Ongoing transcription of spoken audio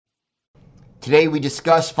Today we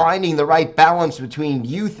discuss finding the right balance between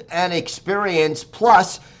youth and experience,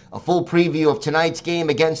 plus a full preview of tonight's game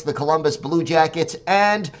against the Columbus Blue Jackets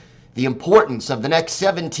and the importance of the next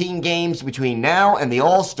 17 games between now and the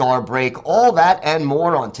All-Star break. All that and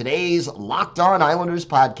more on today's Locked On Islanders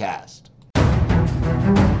podcast.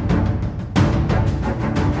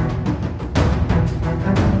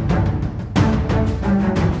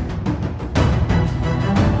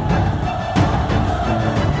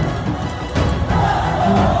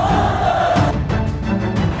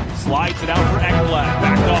 Slides it out for Ekblad.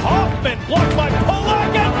 Back to Hoffman. Blocked by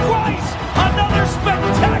Pulock and Price. Another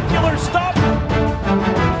spectacular stop.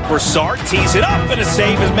 Broussard tees it up, and a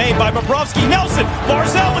save is made by Bobrovsky. Nelson.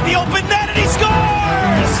 Barzal with the open net, and he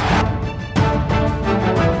scores!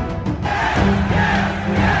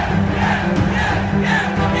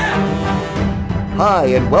 Hi,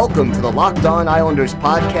 and welcome to the Locked On Islanders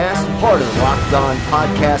podcast, part of the Locked On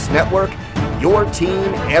Podcast Network, your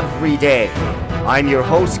team every day. I'm your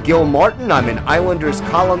host, Gil Martin. I'm an Islanders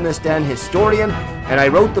columnist and historian, and I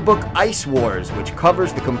wrote the book Ice Wars, which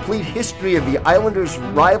covers the complete history of the Islanders'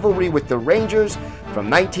 rivalry with the Rangers from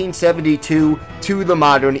 1972 to the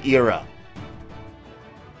modern era.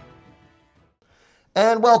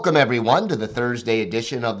 And welcome, everyone, to the Thursday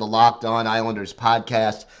edition of the Locked On Islanders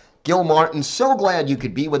podcast. Gil Martin, so glad you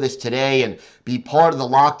could be with us today and be part of the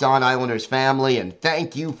Locked On Islanders family, and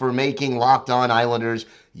thank you for making Locked On Islanders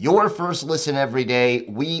your first listen every day.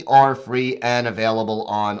 We are free and available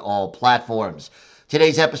on all platforms.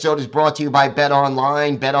 Today's episode is brought to you by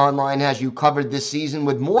BetOnline. BetOnline has you covered this season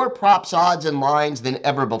with more props, odds, and lines than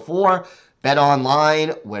ever before.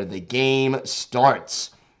 BetOnline, where the game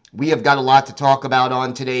starts. We have got a lot to talk about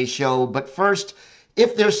on today's show, but first,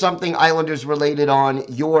 if there's something Islanders related on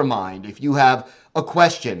your mind, if you have a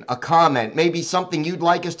question, a comment, maybe something you'd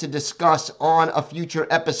like us to discuss on a future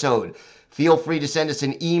episode, feel free to send us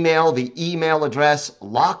an email. The email address,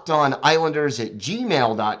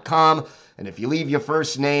 lockedonislanders@gmail.com. And if you leave your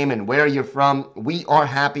first name and where you're from, we are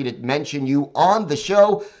happy to mention you on the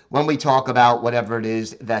show when we talk about whatever it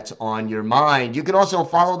is that's on your mind. You can also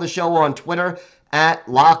follow the show on Twitter at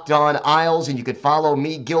Locked On Isles, and you can follow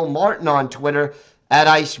me, Gil Martin, on Twitter at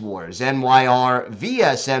Ice Wars,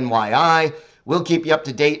 NYRVSNYI. We'll keep you up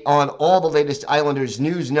to date on all the latest Islanders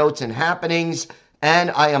news, notes, and happenings. And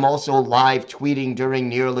I am also live tweeting during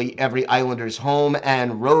nearly every Islanders home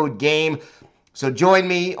and road game. So join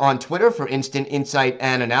me on Twitter for instant insight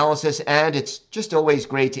and analysis. And it's just always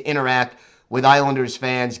great to interact with Islanders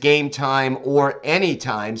fans, game time or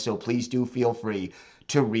anytime. So please do feel free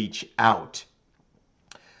to reach out.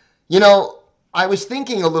 You know, I was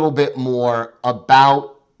thinking a little bit more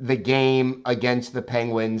about the game against the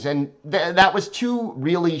Penguins. And that was two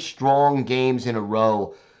really strong games in a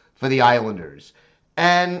row for the Islanders.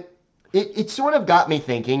 And it sort of got me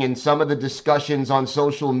thinking, and some of the discussions on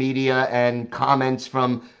social media and comments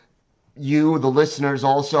from you, the listeners,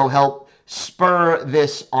 also help spur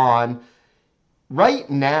this on. Right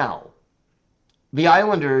now, the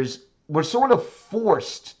Islanders were sort of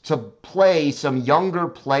forced to play some younger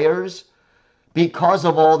players because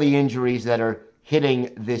of all the injuries that are hitting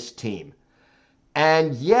this team.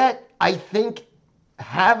 And yet, I think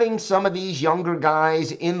having some of these younger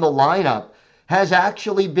guys in the lineup has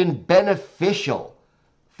actually been beneficial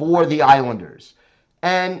for the Islanders.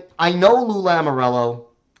 And I know Lou Lamoriello,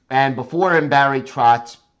 and before him Barry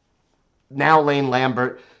Trotz, now Lane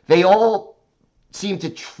Lambert, they all seem to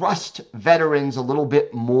trust veterans a little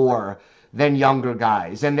bit more than younger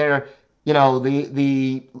guys. And they're, you know,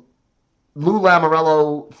 the Lou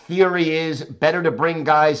Lamoriello theory is better to bring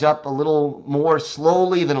guys up a little more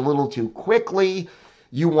slowly than a little too quickly.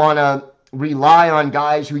 You want to rely on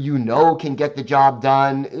guys who you know can get the job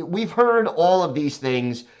done. We've heard all of these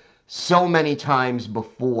things so many times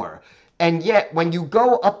before. And yet, when you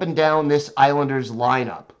go up and down this Islanders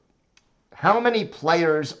lineup, how many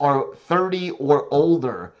players are 30 or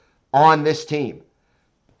older on this team?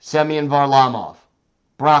 Semyon Varlamov,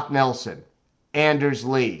 Brock Nelson, Anders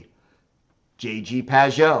Lee, J.G.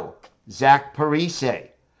 Pageau, Zach Parise,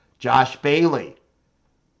 Josh Bailey,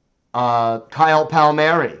 Kyle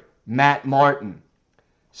Palmieri, Matt Martin,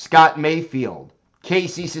 Scott Mayfield,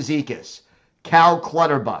 Casey Cizikas, Cal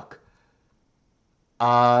Clutterbuck.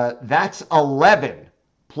 That's 11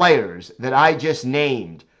 players that I just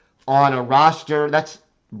named on a roster. That's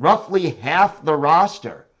roughly half the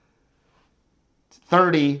roster,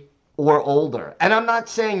 30 or older. And I'm not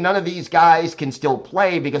saying none of these guys can still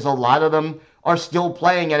play, because a lot of them are still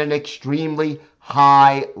playing at an extremely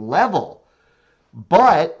high level.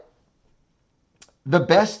 But the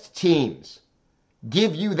best teams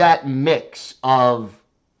give you that mix of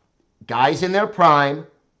guys in their prime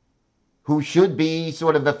who should be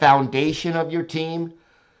sort of the foundation of your team,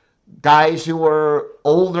 guys who are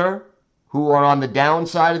older, who are on the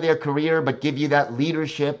downside of their career but give you that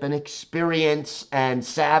leadership and experience and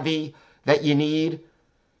savvy that you need,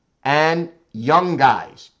 and young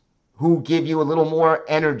guys who give you a little more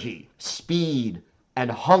energy, speed, and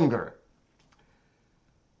hunger.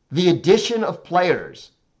 The addition of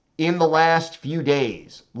players in the last few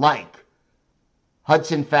days, like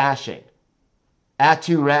Hudson Fasching,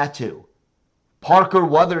 Aatu Räty, Parker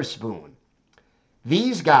Wotherspoon,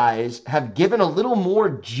 these guys have given a little more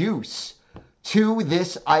juice to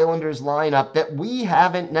this Islanders lineup that we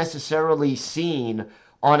haven't necessarily seen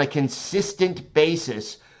on a consistent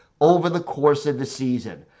basis over the course of the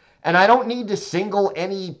season. And I don't need to single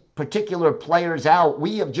any particular players out.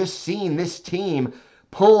 We have just seen this team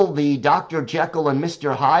pull the Dr. Jekyll and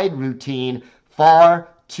Mr. Hyde routine far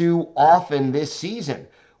too often this season,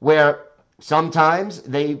 where sometimes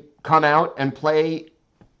they come out and play,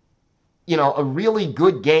 a really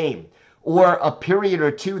good game, or a period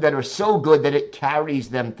or two that are so good that it carries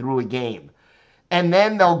them through a game. And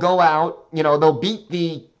then they'll go out, they'll beat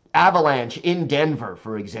the Avalanche in Denver,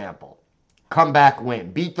 for example. Comeback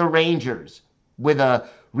win. Beat the Rangers with a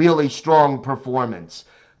really strong performance.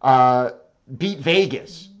 Beat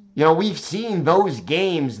Vegas. We've seen those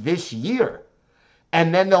games this year.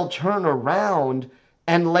 And then they'll turn around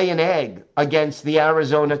and lay an egg against the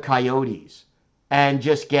Arizona Coyotes and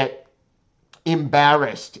just get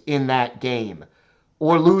embarrassed in that game,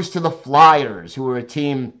 or lose to the Flyers, who are a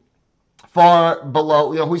team far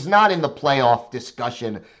below, who's not in the playoff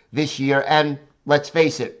discussion this year, and let's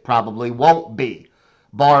face it, probably won't be,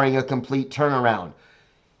 barring a complete turnaround.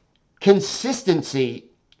 Consistency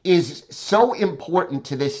is so important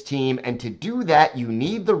to this team, and to do that, you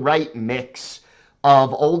need the right mix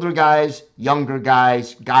of older guys, younger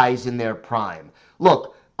guys, guys in their prime.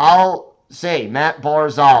 Look, I'll say Matt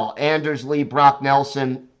Barzal, Anders Lee, Brock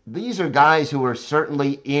Nelson, these are guys who are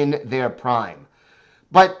certainly in their prime.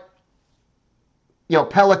 But,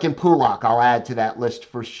 Pelech and Pulock, I'll add to that list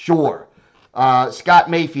for sure. Scott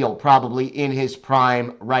Mayfield probably in his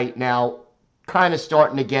prime right now, kind of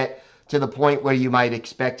starting to get to the point where you might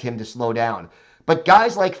expect him to slow down. But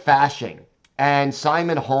guys like Fasching and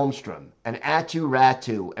Simon Holmstrom and Aatu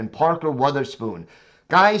Räty and Parker Wotherspoon,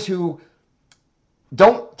 guys who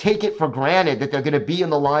don't take it for granted that they're going to be in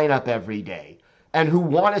the lineup every day and who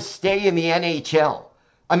want to stay in the NHL.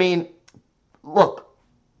 I mean, look,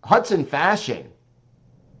 Hudson Fasching,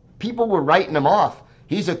 people were writing him off.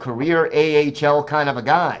 He's a career AHL kind of a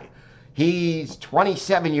guy. He's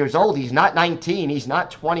 27 years old. He's not 19. He's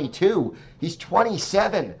not 22. He's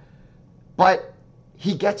 27. But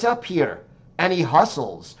he gets up here and he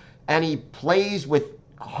hustles and he plays with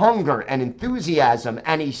hunger and enthusiasm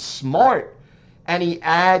and he's smart and he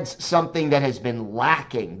adds something that has been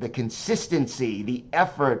lacking, the consistency, the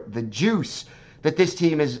effort, the juice that this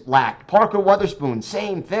team has lacked. Parker Wotherspoon,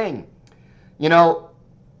 same thing.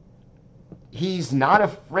 He's not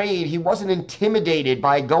afraid. He wasn't intimidated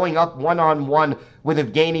by going up one-on-one with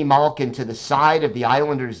Evgeny Malkin to the side of the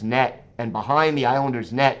Islanders' net and behind the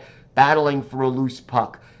Islanders' net, battling for a loose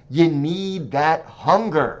puck. You need that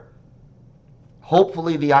hunger.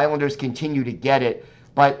 Hopefully the Islanders continue to get it.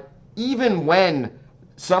 But even when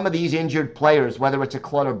some of these injured players, whether it's a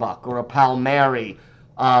Clutterbuck or a Palmieri,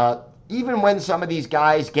 even when some of these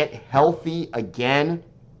guys get healthy again,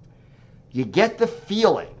 you get the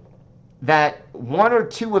feeling that one or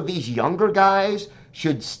two of these younger guys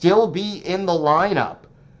should still be in the lineup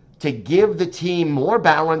to give the team more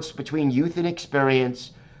balance between youth and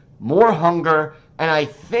experience, more hunger, and I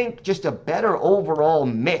think just a better overall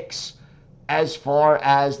mix as far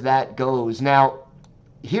as that goes. Now,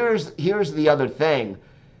 here's the other thing.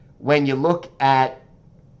 When you look at,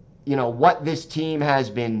 what this team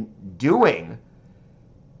has been doing,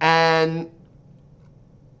 and,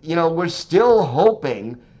 we're still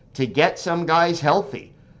hoping to get some guys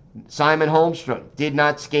healthy. Simon Holmstrom did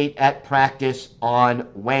not skate at practice on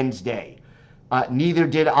Wednesday. Neither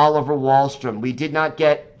did Oliver Wahlstrom. We did not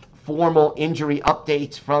get formal injury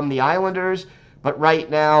updates from the Islanders, but right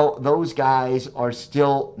now those guys are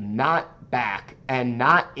still not back and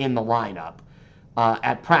not in the lineup,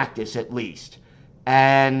 at practice at least.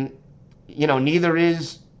 And, neither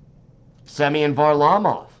is Semyon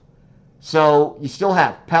Varlamov. So you still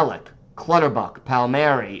have Pelech, Clutterbuck,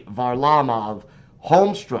 Palmieri, Varlamov,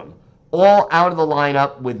 Holmstrom, all out of the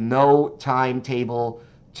lineup with no timetable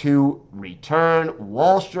to return.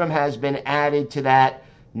 Wahlstrom has been added to that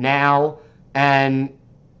now, and,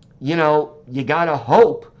 you got to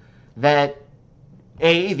hope that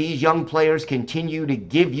A, these young players continue to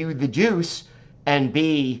give you the juice, and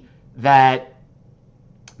B, that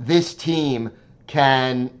this team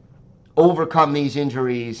can overcome these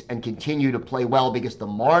injuries and continue to play well, because the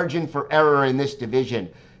margin for error in this division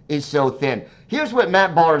is so thin. Here's what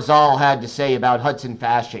Matt Barzal had to say about Hudson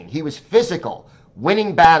Fasching. He was physical,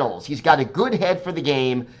 winning battles. He's got a good head for the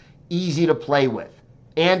game, easy to play with.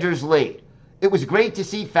 Anders Lee: it was great to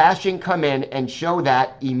see Fasching come in and show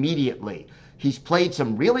that immediately. He's played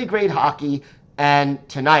some really great hockey, and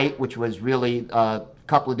tonight, which was really a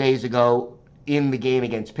couple of days ago in the game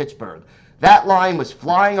against Pittsburgh, that line was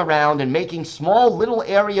flying around and making small little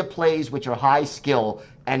area plays which are high skill,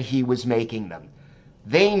 and he was making them.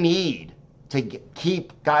 They need to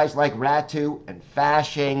keep guys like Ratu and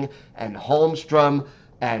Fasching and Holmstrom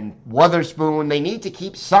and Wotherspoon. They need to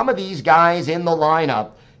keep some of these guys in the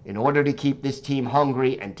lineup in order to keep this team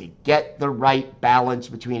hungry and to get the right balance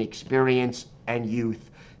between experience and youth.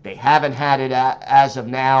 They haven't had it as of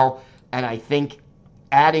now, and I think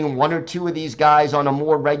adding one or two of these guys on a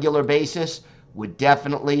more regular basis would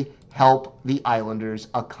definitely help the Islanders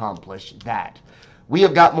accomplish that. We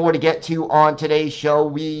have got more to get to on today's show.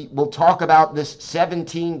 We will talk about this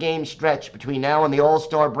 17-game stretch between now and the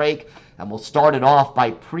All-Star break, and we'll start it off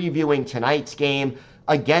by previewing tonight's game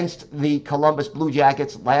against the Columbus Blue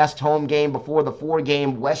Jackets, last home game before the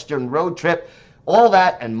 4-game Western road trip. All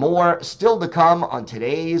that and more still to come on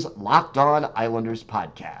today's Locked On Islanders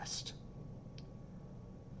podcast.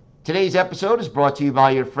 Today's episode is brought to you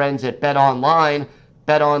by your friends at BetOnline.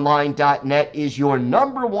 BetOnline.net is your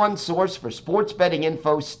number one source for sports betting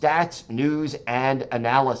info, stats, news, and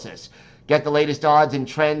analysis. Get the latest odds and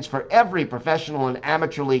trends for every professional and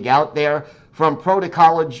amateur league out there, from pro to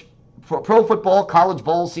college, pro football, college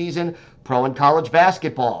bowl season, pro and college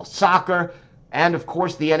basketball, soccer, and of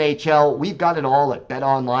course the NHL. We've got it all at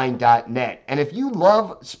BetOnline.net. And if you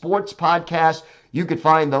love sports podcasts, you could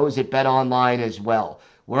find those at BetOnline as well.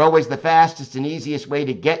 We're always the fastest and easiest way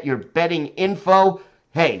to get your betting info.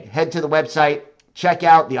 Hey, head to the website, check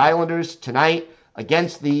out the Islanders tonight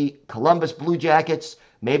against the Columbus Blue Jackets.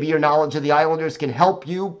 Maybe your knowledge of the Islanders can help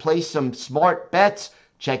you place some smart bets.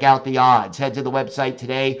 Check out the odds. Head to the website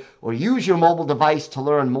today or use your mobile device to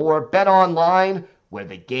learn more. Bet online, where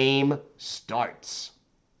the game starts.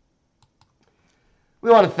 We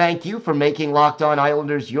want to thank you for making Locked On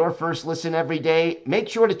Islanders your first listen every day. Make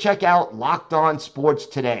sure to check out Locked On Sports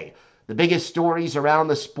Today. The biggest stories around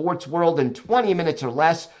the sports world in 20 minutes or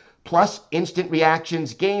less, plus instant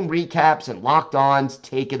reactions, game recaps, and Locked On's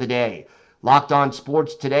Take of the Day. Locked On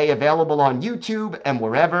Sports Today, available on YouTube and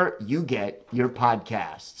wherever you get your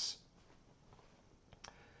podcasts.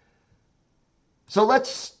 So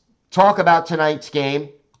let's talk about tonight's game.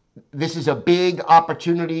 This is a big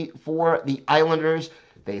opportunity for the Islanders.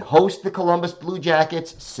 They host the Columbus Blue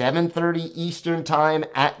Jackets, 7:30 Eastern Time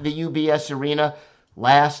at the UBS Arena.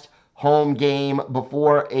 Last home game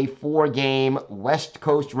before a 4-game West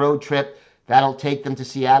Coast road trip. That'll take them to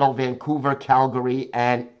Seattle, Vancouver, Calgary,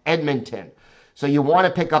 and Edmonton. So you want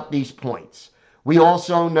to pick up these points. We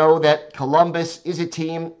also know that Columbus is a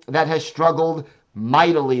team that has struggled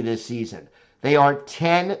mightily this season. They are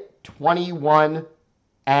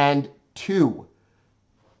 10-21-2.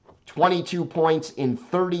 22 points in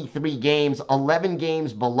 33 games, 11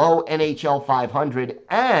 games below NHL 500,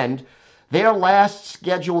 and their last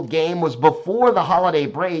scheduled game was before the holiday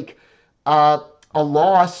break, a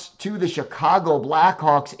loss to the Chicago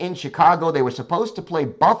Blackhawks in Chicago. They were supposed to play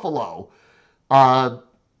Buffalo on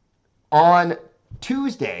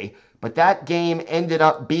Tuesday, but that game ended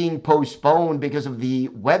up being postponed because of the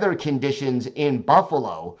weather conditions in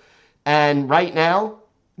Buffalo. And right now,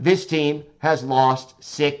 this team has lost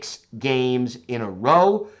 6 games in a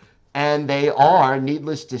row, and they are,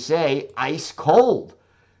 needless to say, ice cold.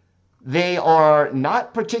 They are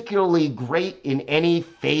not particularly great in any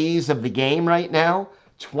phase of the game right now.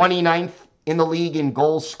 29th in the league in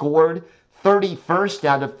goals scored, 31st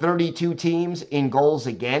out of 32 teams in goals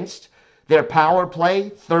against. Their power play,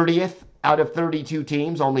 30th out of 32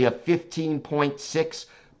 teams, only a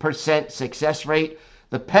 15.6% success rate.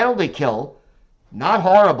 The penalty kill, not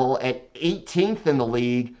horrible, at 18th in the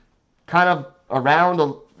league, kind of around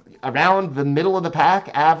the middle of the pack,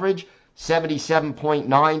 average,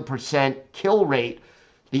 77.9% kill rate.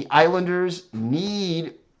 The Islanders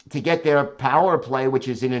need to get their power play, which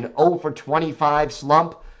is in an 0 for 25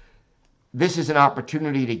 slump. This is an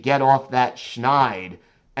opportunity to get off that schneid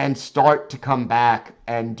and start to come back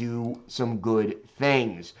and do some good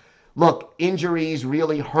things. Look, injuries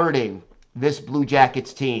really hurting this Blue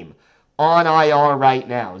Jackets team. On IR right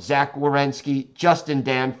now, Zach Werenski, Justin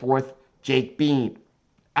Danforth, Jake Bean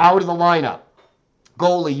out of the lineup.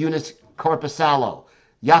 goalie Yunus Korpisalo,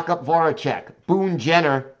 Jakub Voracek, Boone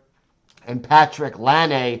Jenner, and Patrick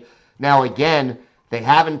Laine. Now again, they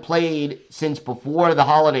haven't played since before the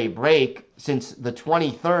holiday break, since the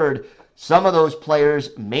 23rd. Some of those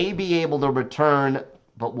players may be able to return,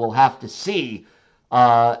 but we'll have to see.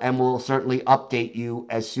 And we'll certainly update you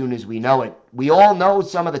as soon as we know it. We all know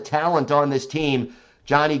some of the talent on this team.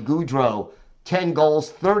 Johnny Gaudreau, 10 goals,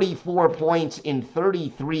 34 points in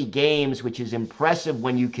 33 games, which is impressive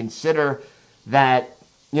when you consider that,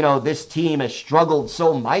 this team has struggled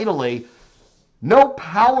so mightily. No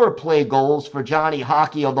power play goals for Johnny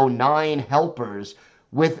Hockey, although 9 helpers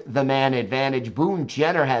with the man advantage. Boone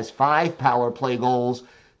Jenner has 5 power play goals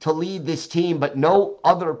to lead this team, but no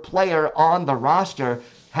other player on the roster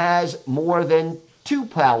has more than 2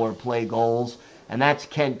 power play goals, and that's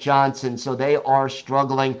Kent Johnson. So they are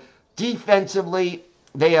struggling. Defensively,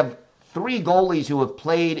 they have 3 goalies who have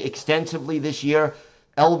played extensively this year.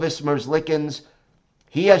 Elvis Merzlikins,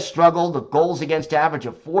 he has struggled. A goals against average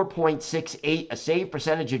of 4.68, a save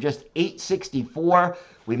percentage of just .864.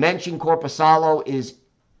 We mentioned Korpisalo is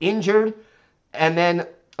injured, and then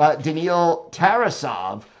Daniil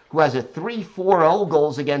Tarasov, who has a 3.40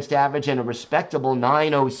 goals against average and a respectable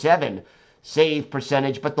 .907 save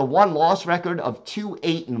percentage, but the one-loss record of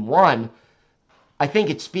 2-8-1, I think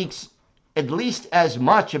it speaks at least as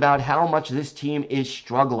much about how much this team is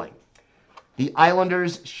struggling. The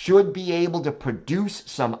Islanders should be able to produce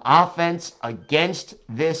some offense against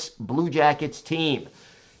this Blue Jackets team.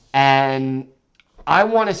 And I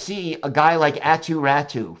want to see a guy like Aatu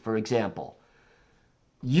Räty, for example,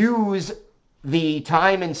 use the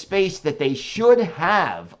time and space that they should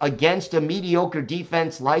have against a mediocre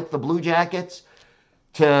defense like the Blue Jackets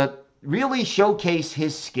to really showcase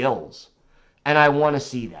his skills. And I want to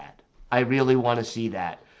see that. I really want to see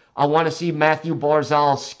that. I want to see Matthew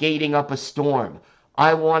Barzal skating up a storm.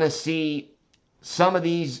 I want to see some of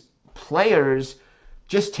these players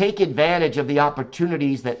just take advantage of the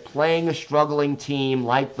opportunities that playing a struggling team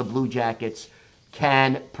like the Blue Jackets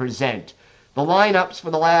can present. The lineups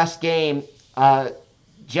for the last game,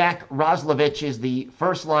 Jack Roslovic is the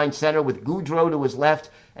first-line center with Gaudreau to his left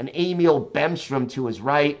and Emil Bemstrom to his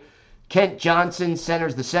right. Kent Johnson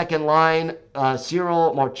centers the second line.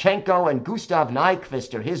 Cyril Marchenko and Gustav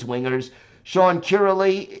Nyquist are his wingers. Sean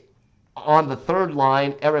Curley on the third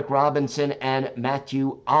line. Eric Robinson and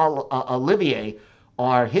Matthew Olivier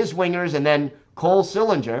are his wingers. And then Cole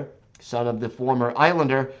Sillinger, son of the former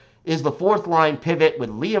Islander, is the fourth line pivot with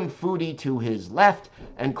Liam Foudy to his left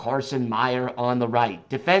and Carson Meyer on the right.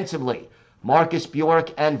 Defensively, Marcus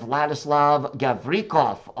Bjork and Vladislav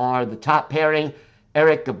Gavrikov are the top pairing.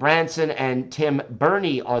 Eric Gabranson and Tim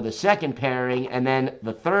Burney are the second pairing. And then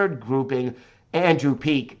the third grouping, Andrew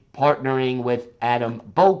Peak partnering with Adam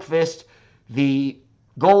Boqvist. The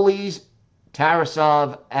goalies,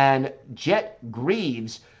 Tarasov and Jet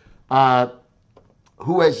Greaves,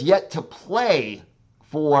 who has yet to play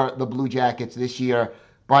for the Blue Jackets this year,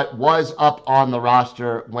 but was up on the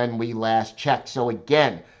roster when we last checked. So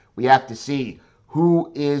again, we have to see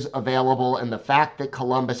who is available, and the fact that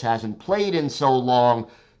Columbus hasn't played in so long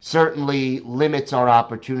certainly limits our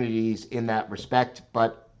opportunities in that respect.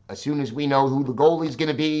 But as soon as we know who the goalie's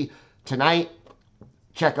going to be tonight,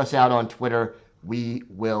 check us out on Twitter. We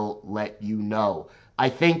will let you know. I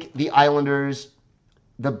think the Islanders,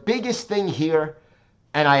 the biggest thing here,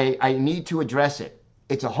 and I need to address it,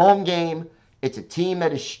 it's a home game. It's a team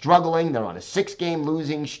that is struggling. They're on a 6-game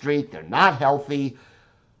losing streak. They're not healthy.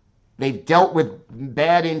 They've dealt with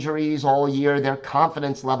bad injuries all year. Their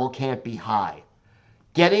confidence level can't be high.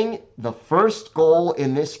 Getting the first goal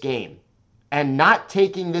in this game and not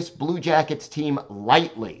taking this Blue Jackets team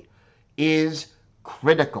lightly is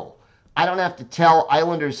critical. I don't have to tell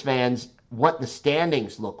Islanders fans what the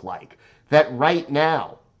standings look like. That right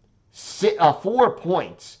now, 4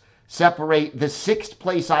 points separate the 6th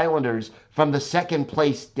place Islanders from the 2nd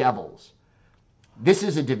place Devils. This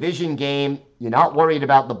is a division game. You're not worried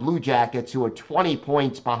about the Blue Jackets, who are 20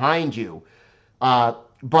 points behind you.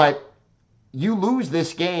 But you lose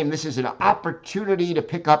this game, this is an opportunity to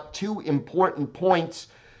pick up 2 important points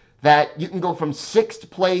that you can go from 6th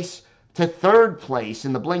place to 3rd place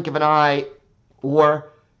in the blink of an eye,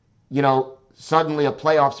 or, suddenly a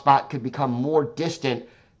playoff spot could become more distant.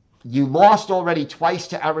 You lost already twice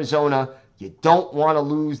to Arizona. You don't want to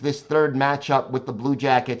lose this 3rd matchup with the Blue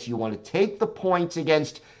Jackets. You want to take the points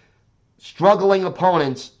against struggling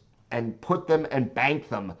opponents and put them and bank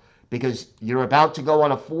them, because you're about to go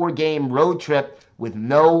on a 4-game road trip with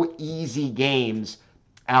no easy games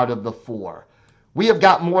out of the 4. We have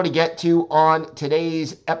got more to get to on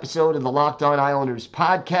today's episode of the Locked On Islanders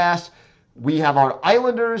podcast. we have our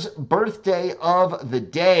Islanders birthday of the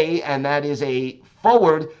day, and that is a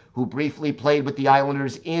forward who briefly played with the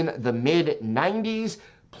Islanders in the mid-90s,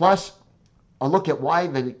 plus a look at why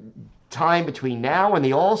the time between now and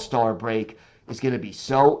the All-Star break is going to be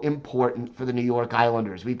so important for the New York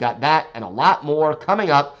Islanders. We've got that and a lot more coming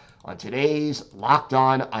up on today's Locked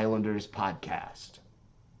On Islanders podcast.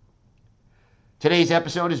 Today's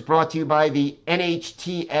episode is brought to you by the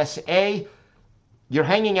NHTSA. You're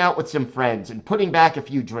hanging out with some friends and putting back a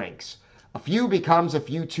few drinks. A few becomes a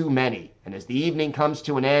few too many, and as the evening comes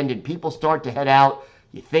to an end and people start to head out,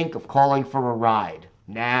 you think of calling for a ride.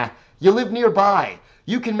 Nah, you live nearby.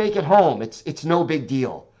 You can make it home. It's no big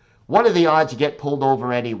deal. What are the odds you get pulled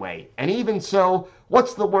over anyway? And even so,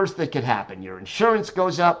 what's the worst that could happen? Your insurance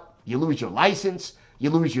goes up, you lose your license, you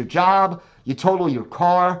lose your job, you total your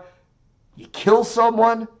car, you kill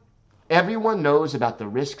someone? Everyone knows about the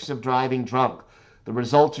risks of driving drunk. The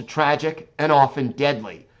results are tragic and often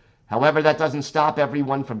deadly. However, that doesn't stop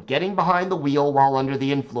everyone from getting behind the wheel while under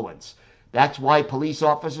the influence. That's why police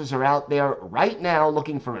officers are out there right now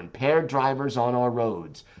looking for impaired drivers on our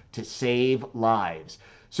roads to save lives.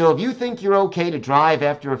 So if you think you're okay to drive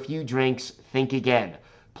after a few drinks, think again.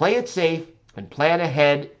 Play it safe and plan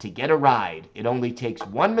ahead to get a ride. It only takes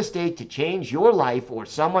one mistake to change your life or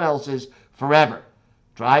someone else's forever.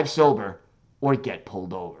 Drive sober or get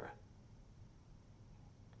pulled over.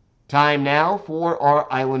 Time now for our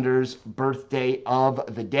Islanders birthday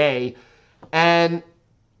of the day. And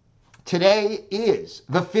today is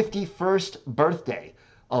the 51st birthday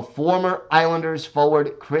of former Islanders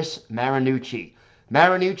forward Chris Marinucci.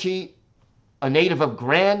 Marinucci, a native of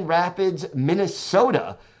Grand Rapids,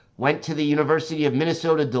 Minnesota, went to the University of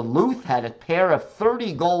Minnesota Duluth, had a pair of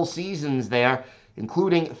 30-goal seasons there,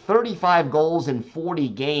 including 35 goals in 40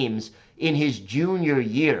 games in his junior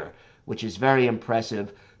year, which is very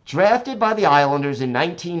impressive. Drafted by the Islanders in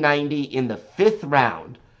 1990 in the 5th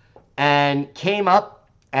round, and came up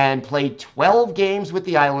and played 12 games with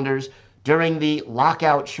the Islanders during the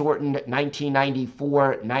lockout-shortened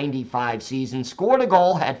 1994-95 season. Scored a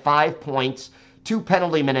goal, had 5 points, 2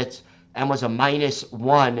 penalty minutes, and was a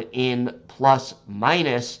 -1 in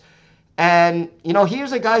plus-minus. And, you know,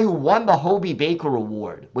 here's a guy who won the Hobey Baker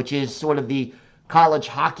Award, which is sort of the college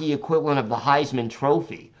hockey equivalent of the Heisman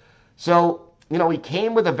Trophy. So, you know, he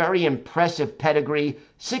came with a very impressive pedigree,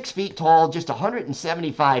 6 feet tall, just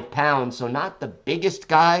 175 pounds, so not the biggest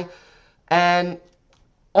guy, and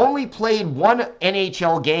only played one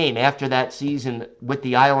NHL game after that season with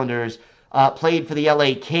the Islanders, played for the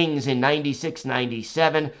LA Kings in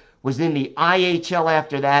 96-97, was in the IHL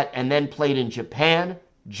after that, and then played in Japan,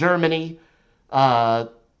 Germany,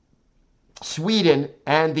 Sweden,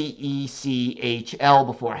 and the ECHL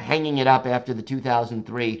before hanging it up after the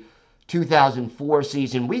 2003-2004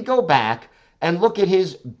 season. We go back and look at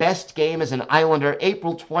his best game as an Islander,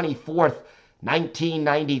 April 24th,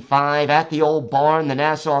 1995, at the Old Barn, the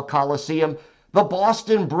Nassau Coliseum. The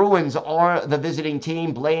Boston Bruins are the visiting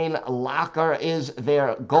team. Blaine Lacher is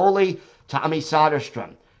their goalie. Tommy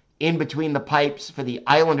Soderstrom in between the pipes for the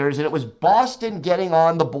Islanders, and it was Boston getting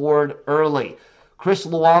on the board early. Chris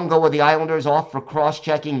Luongo of the Islanders off for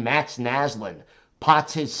cross-checking. Max Naslin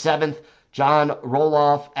pots his 7th. John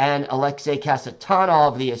Roloff and Alexei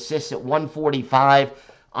Kasatonov, the assists at 1:45.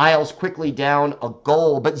 Isles quickly down a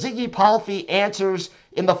goal, but Ziggy Palffy answers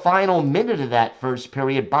in the final minute of that first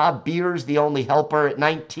period. Bob Beers, the only helper, at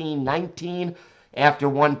 19-19. After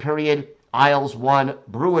one period, Isles won,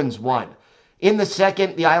 Bruins won. In the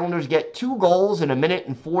second, the Islanders get 2 goals in 1 minute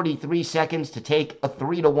and 43 seconds to take a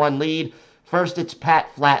 3-1 lead. First, it's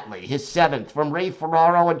Pat Flatley, his 7th, from Ray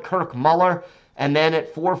Ferraro and Kirk Muller. And then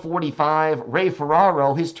at 4:45, Ray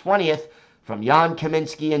Ferraro, his 20th, from Jan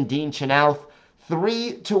Kaminski and Dean Chenoweth.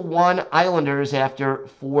 3-1 Islanders after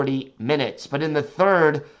 40 minutes. But in the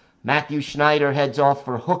third, Matthew Schneider heads off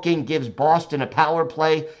for hooking, gives Boston a power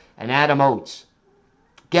play, and Adam Oates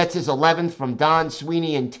gets his 11th from Don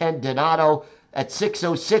Sweeney and Ted Donato. At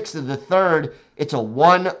 6:06 of the third, it's a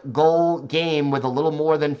 1-goal game with a little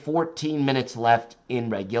more than 14 minutes left in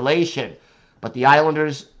regulation. But the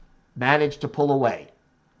Islanders managed to pull away.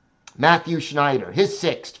 Matthew Schneider, his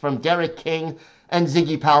 6th from Derek King and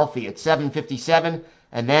Ziggy Palffy at 7:57.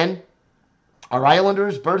 And then our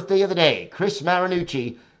Islanders' birthday of the day, Chris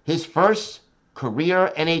Marinucci, his first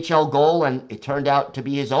career NHL goal, and it turned out to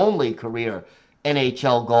be his only career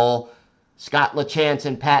NHL goal. Scott LaChance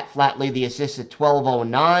and Pat Flatley, the assists at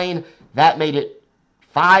 12:09. That made it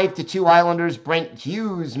 5-2 Islanders. Brent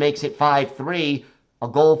Hughes makes it 5-3. A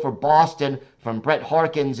goal for Boston from Brett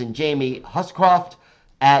Harkins and Jamie Huscroft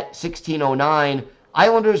at 16:09.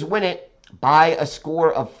 Islanders win it by a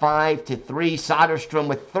score of 5-3. Soderstrom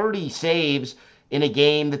with 30 saves in a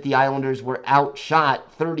game that the Islanders were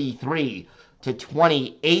outshot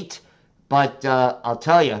 33-28. But I'll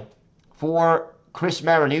tell you, for Chris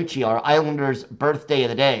Marinucci, our Islanders' birthday of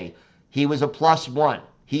the day, he was a +1.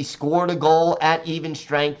 He scored a goal at even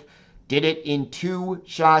strength, did it in 2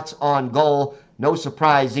 shots on goal. No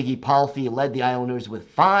surprise, Ziggy Palffy led the Islanders with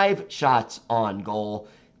 5 shots on goal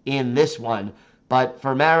in this one. But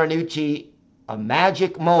for Marinucci, a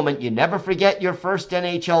magic moment. You never forget your first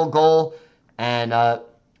NHL goal, and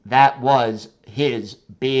that was his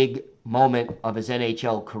big moment of his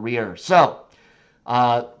NHL career. So,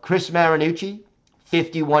 Chris Marinucci,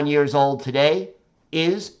 51 years old today,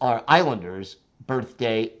 is our Islanders'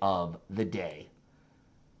 birthday of the day.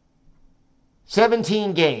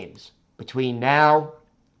 17 games between now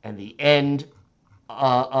and the end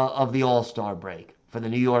of the All-Star break for the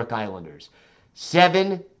New York Islanders.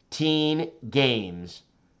 17 games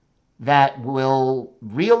that will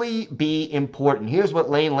really be important. Here's what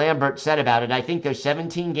Lane Lambert said about it. I think there's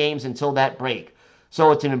 17 games until that break.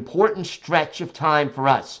 So it's an important stretch of time for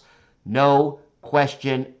us. No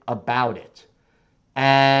question about it.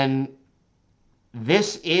 And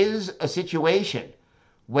this is a situation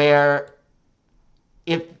where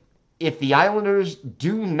if the Islanders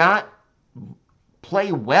do not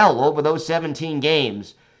play well over those 17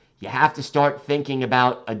 games, you have to start thinking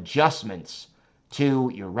about adjustments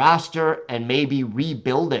to your roster and maybe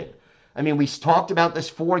rebuilding. I mean, we talked about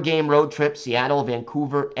this 4-game road trip: Seattle,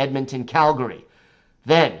 Vancouver, Edmonton, Calgary.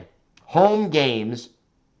 Then home games,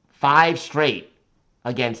 5 straight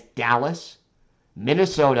against Dallas,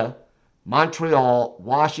 Minnesota, Montreal,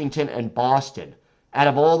 Washington, and Boston. Out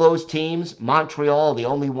of all those teams, Montreal, the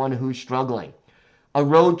only one who's struggling. A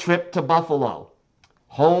road trip to Buffalo,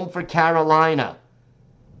 home for Carolina,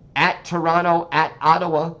 at Toronto, at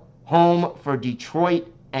Ottawa, home for Detroit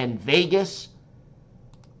and Vegas,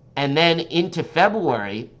 and then into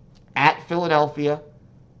February, at Philadelphia,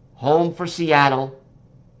 home for Seattle,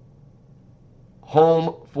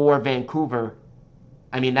 home for Vancouver.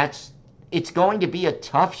 I mean, it's going to be a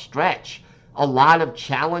tough stretch. A lot of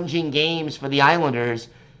challenging games for the Islanders,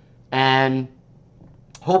 and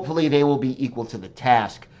hopefully they will be equal to the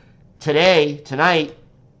task. Tonight,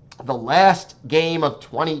 the last game of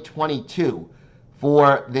 2022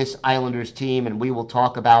 for this Islanders team, and we will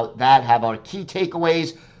talk about that, have our key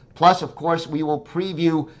takeaways. Plus, of course, we will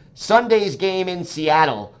preview Sunday's game in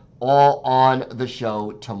Seattle, all on the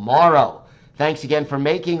show tomorrow. Thanks again for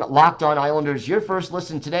making Locked On Islanders your first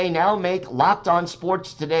listen today. Now make Locked On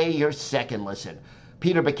Sports Today your second listen.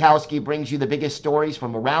 Peter Bukowski brings you the biggest stories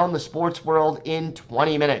from around the sports world in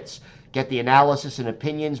 20 minutes. Get the analysis and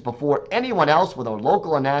opinions before anyone else with our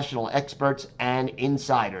local and national experts and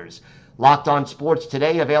insiders. Locked On Sports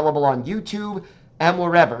Today, available on YouTube and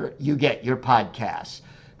wherever you get your podcasts.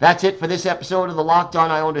 That's it for this episode of the Locked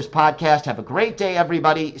On Islanders podcast. Have a great day,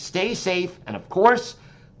 everybody. Stay safe, and of course,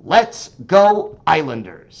 let's go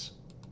Islanders.